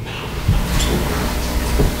 14.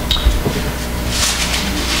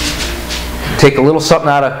 Take a little something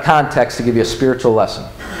out of context to give you a spiritual lesson.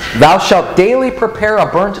 Thou shalt daily prepare a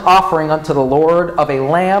burnt offering unto the Lord of a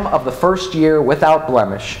lamb of the first year without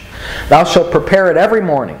blemish. Thou shalt prepare it every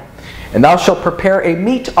morning. And thou shalt prepare a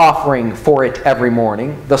meat offering for it every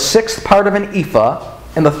morning, the 6th part of an ephah,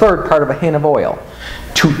 and the 3rd part of a hin of oil,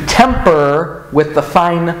 to temper with the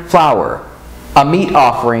fine flour, a meat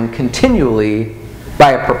offering continually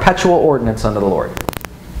by a perpetual ordinance unto the Lord.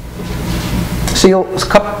 See a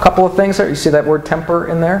couple of things there? You see that word temper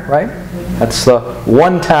in there, right? That's the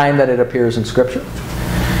one time that it appears in Scripture.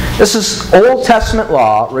 This is Old Testament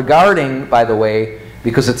law regarding, by the way,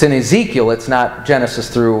 because it's in Ezekiel, it's not Genesis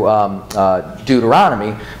through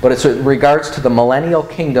Deuteronomy, but it's in regards to the millennial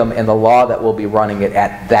kingdom and the law that will be running it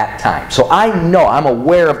at that time. So I'm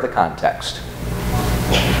aware of the context.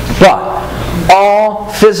 But all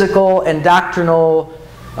physical and doctrinal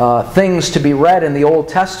things to be read in the Old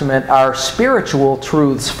Testament are spiritual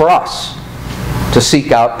truths for us to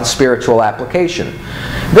seek out the spiritual application.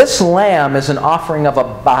 This lamb is an offering of a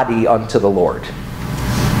body unto the Lord.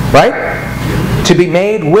 Right? To be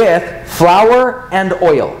made with flour and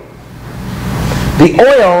oil. The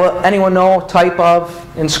oil, anyone know, type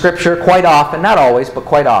of in Scripture, quite often, not always, but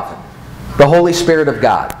quite often. The Holy Spirit of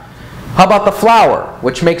God. How about the flour,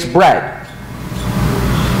 which makes bread?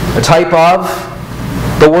 A type of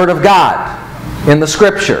the Word of God in the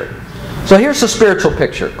Scripture. So here's the spiritual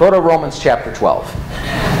picture. Go to Romans chapter 12.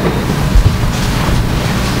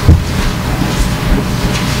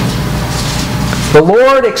 The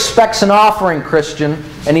Lord expects an offering, Christian,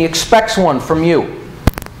 and He expects one from you.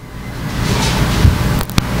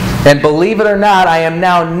 And believe it or not, I am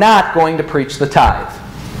now not going to preach the tithe.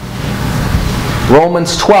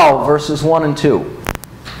 Romans 12, verses 1 and 2.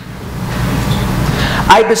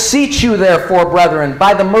 I beseech you, therefore, brethren,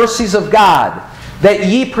 by the mercies of God, that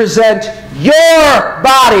ye present your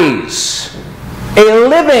bodies a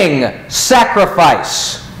living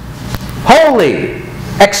sacrifice, holy,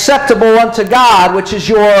 acceptable unto God, which is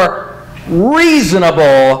your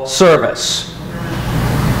reasonable service.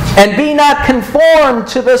 And be not conformed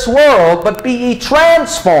to this world, but be ye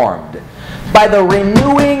transformed by the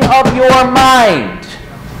renewing of your mind,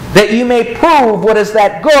 that you may prove what is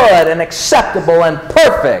that good and acceptable and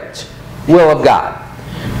perfect will of God.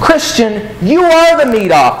 Christian, you are the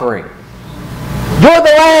meat offering. You're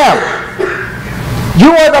the lamb.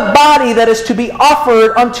 You are the body that is to be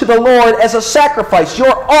offered unto the Lord as a sacrifice,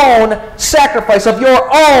 your own sacrifice of your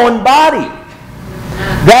own body.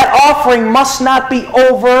 That offering must not be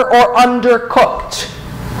over or undercooked.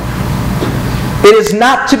 It is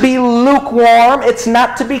not to be lukewarm. It's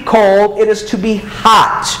not to be cold. It is to be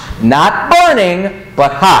hot. Not burning,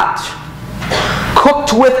 but hot.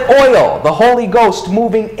 Cooked with oil, the Holy Ghost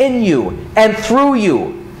moving in you and through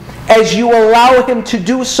you as you allow Him to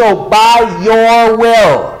do so by your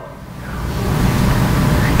will.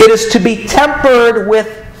 It is to be tempered with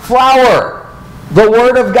flour, the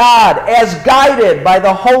Word of God, as guided by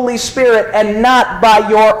the Holy Spirit and not by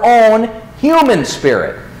your own human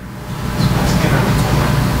spirit.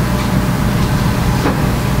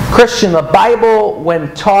 Christian, the Bible,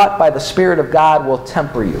 when taught by the Spirit of God, will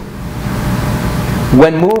temper you.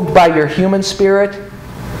 When moved by your human spirit,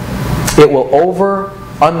 it will over,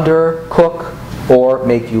 under, cook, or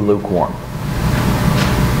make you lukewarm.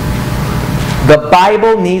 The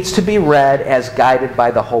Bible needs to be read as guided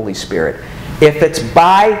by the Holy Spirit. If it's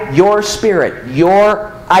by your spirit,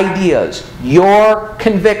 your ideas, your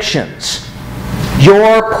convictions,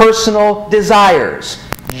 your personal desires,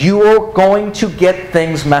 you're going to get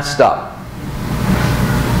things messed up.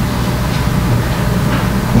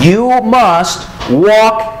 You must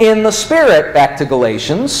walk in the Spirit, back to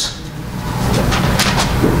Galatians,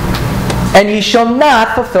 and ye shall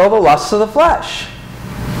not fulfill the lusts of the flesh.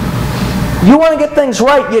 You want to get things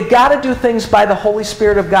right, you've got to do things by the Holy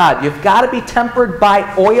Spirit of God. You've got to be tempered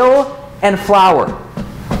by oil and flour.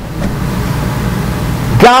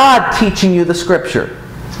 God teaching you the Scripture.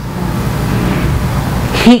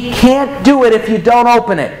 He can't do it if you don't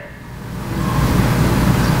open it.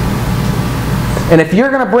 And if you're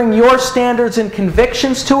going to bring your standards and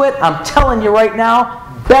convictions to it, I'm telling you right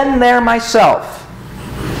now, been there myself.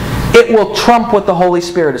 It will trump what the Holy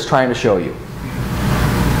Spirit is trying to show you.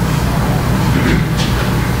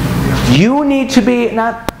 You need to be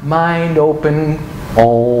not mind open,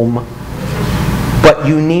 but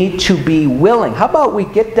you need to be willing. How about we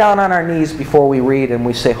get down on our knees before we read and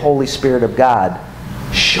we say, Holy Spirit of God,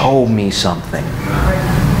 show me something.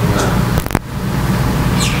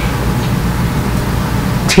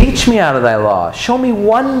 Teach me out of thy law. Show me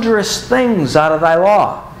wondrous things out of thy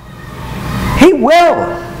law. He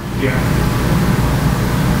will.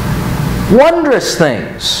 Wondrous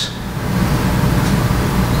things.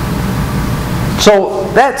 So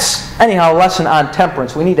that's, anyhow, a lesson on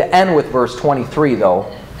temperance. We need to end with verse 23,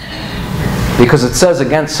 though, because it says,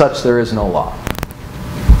 against such there is no law.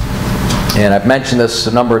 And I've mentioned this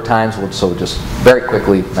a number of times, so just very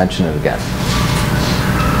quickly mention it again.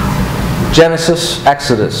 Genesis,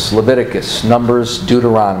 Exodus, Leviticus, Numbers,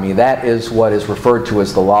 Deuteronomy. That is what is referred to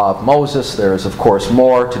as the law of Moses. There is, of course,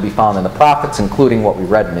 more to be found in the prophets, including what we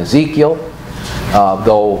read in Ezekiel,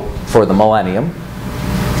 though for the millennium.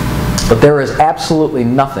 But there is absolutely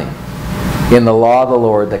nothing in the law of the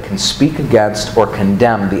Lord that can speak against or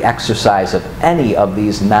condemn the exercise of any of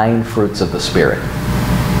these 9 fruits of the Spirit.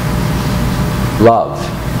 Love,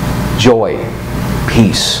 joy,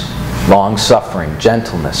 peace, long-suffering,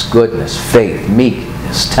 gentleness, goodness, faith,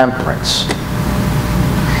 meekness, temperance.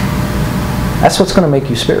 That's what's going to make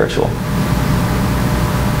you spiritual.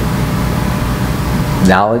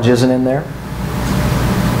 Knowledge isn't in there.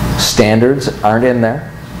 Standards aren't in there.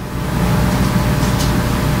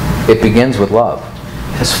 It begins with love.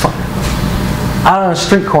 It's fun. Out on a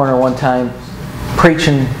street corner one time,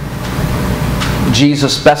 preaching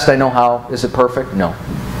Jesus, best I know how. Is it perfect? No.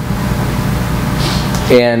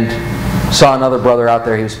 And Saw another brother out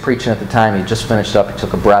there. He was preaching at the time. He just finished up. He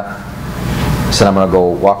took a breath. I said, I'm going to go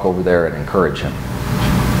walk over there and encourage him.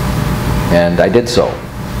 And I did so.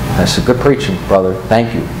 I said, good preaching, brother.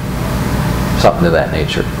 Thank you. Something to that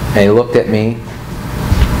nature. And he looked at me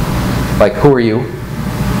like, who are you?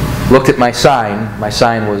 Looked at my sign. My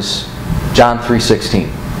sign was John 3:16.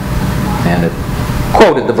 And it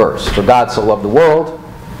quoted the verse, for God so loved the world,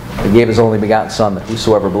 He gave His only begotten Son, that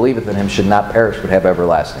whosoever believeth in Him should not perish but have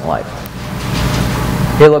everlasting life.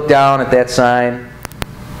 He looked down at that sign,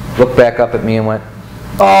 looked back up at me and went,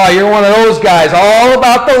 oh, you're one of those guys, all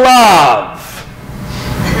about the love.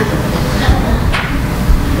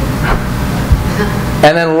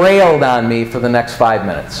 And then railed on me for the next 5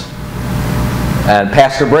 minutes. And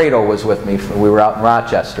Pastor Brado was with me. We were out in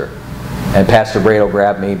Rochester. And Pastor Brado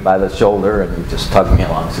grabbed me by the shoulder and he just tugged me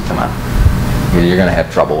along and said, come on, you're going to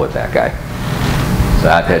have trouble with that guy. So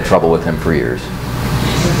I've had trouble with him for years.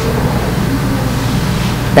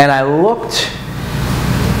 And I looked,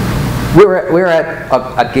 we were at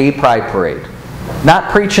a gay pride parade. Not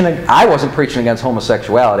preaching, I wasn't preaching against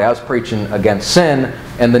homosexuality. I was preaching against sin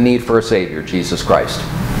and the need for a Savior, Jesus Christ.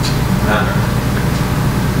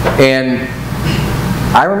 And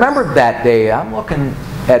I remembered that day, I'm looking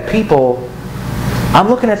at people, I'm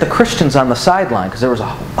looking at the Christians on the sideline, because there was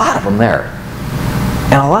a lot of them there.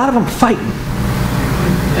 And a lot of them fighting.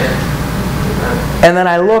 And then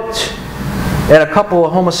I looked at a couple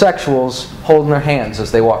of homosexuals holding their hands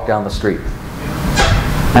as they walked down the street.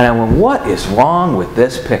 And I went, what is wrong with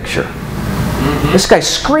this picture? This guy's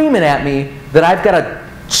screaming at me that I've got a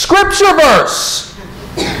scripture verse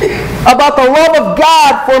about the love of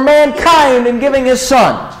God for mankind in giving His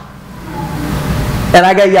Son. And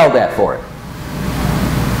I got yelled at for it.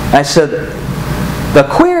 I said, the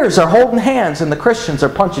queers are holding hands and the Christians are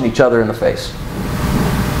punching each other in the face.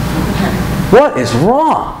 What is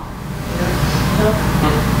wrong?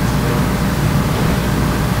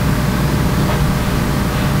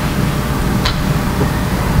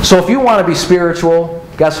 So if you want to be spiritual,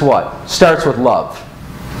 guess what? Starts with love.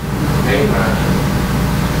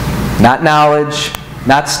 Not knowledge,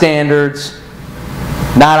 not standards,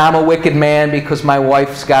 not I'm a wicked man because my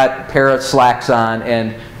wife's got a pair of slacks on,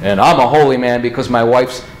 and I'm a holy man because my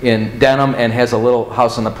wife's in denim and has a little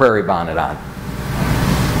house on the prairie bonnet on.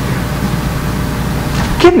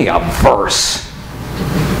 Give me a verse.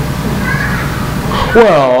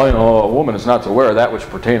 Well, you know, a woman is not to wear that which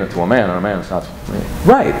pertaineth to a man, and a man is not to...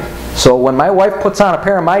 Right. So when my wife puts on a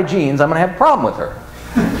pair of my jeans, I'm going to have a problem with her.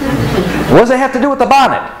 What does that have to do with the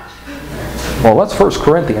bonnet? Well, that's 1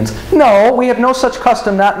 Corinthians. No, we have no such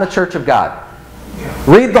custom, not in the church of God.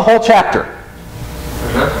 Read the whole chapter.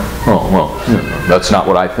 Oh, well, that's not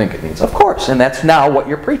what I think it means. Of course, and that's now what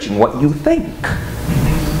you're preaching, what you think.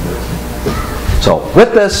 So,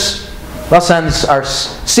 with this, thus ends our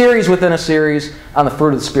series within a series on the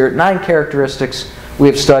fruit of the Spirit. 9 characteristics we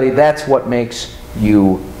have studied. That's what makes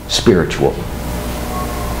you spiritual.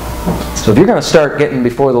 So if you're going to start getting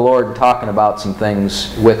before the Lord and talking about some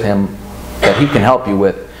things with Him that He can help you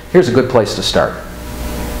with, here's a good place to start.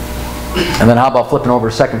 And then how about flipping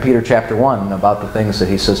over to 2 Peter chapter 1 about the things that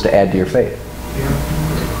he says to add to your faith?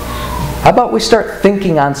 How about we start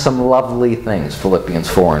thinking on some lovely things, Philippians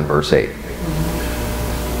 4 and verse 8.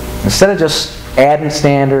 Instead of just adding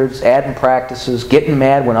standards, adding practices, getting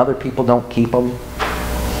mad when other people don't keep them,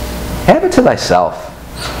 have it to thyself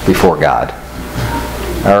before God.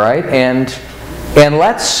 All right? And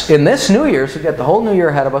let's, in this New Year, so we've got the whole New Year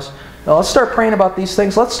ahead of us, now let's start praying about these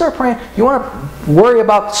things. Let's start praying. You want to worry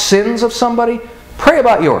about sins of somebody? Pray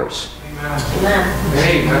about yours.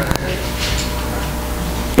 Amen.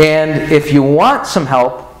 And if you want some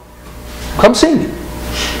help, come see me.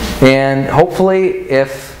 And hopefully,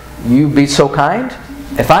 if you be so kind,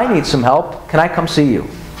 if I need some help, can I come see you?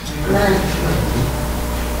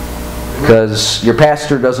 Because your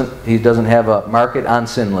pastor doesn't have a market on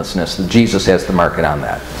sinlessness. Jesus has the market on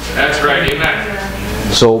that. That's right. Amen.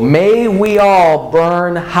 So may we all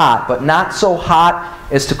burn hot, but not so hot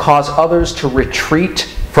as to cause others to retreat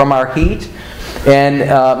from our heat. And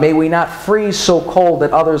may we not freeze so cold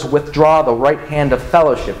that others withdraw the right hand of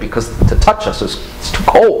fellowship, because to touch us is too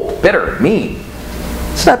cold, bitter, mean.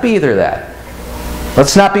 Let's not be either of that.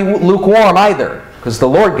 Let's not be lukewarm either, because the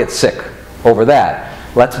Lord gets sick over that.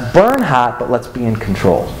 Let's burn hot, but let's be in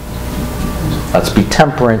control. Let's be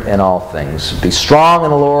temperate in all things. Be strong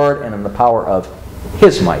in the Lord and in the power of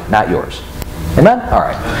His might, not yours. Amen? All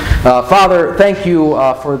right. Father, thank you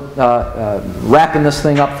for wrapping this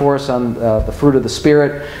thing up for us on the fruit of the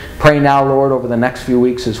Spirit. Pray now, Lord, over the next few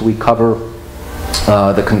weeks as we cover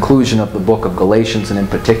the conclusion of the book of Galatians, and in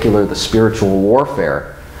particular the spiritual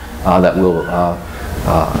warfare that will,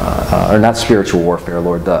 or not spiritual warfare,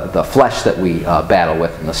 Lord, the flesh that we battle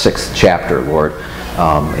with in the 6th chapter, Lord,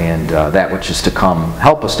 and that which is to come.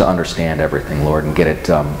 Help us to understand everything, Lord, and get it,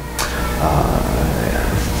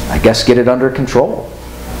 I guess, get it under control.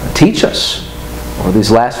 Teach us over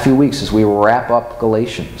these last few weeks as we wrap up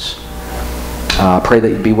Galatians. Pray that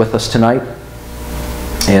you'd be with us tonight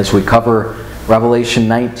as we cover Revelation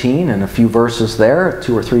 19 and a few verses there,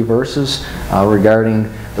 2 or 3 verses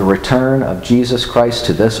regarding the return of Jesus Christ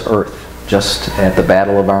to this earth just at the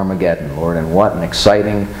Battle of Armageddon, Lord. And what an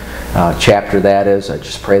exciting chapter that is. I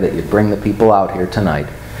just pray that you'd bring the people out here tonight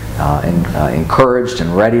encouraged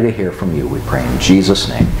and ready to hear from you. We pray in Jesus'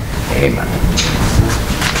 name. Amen.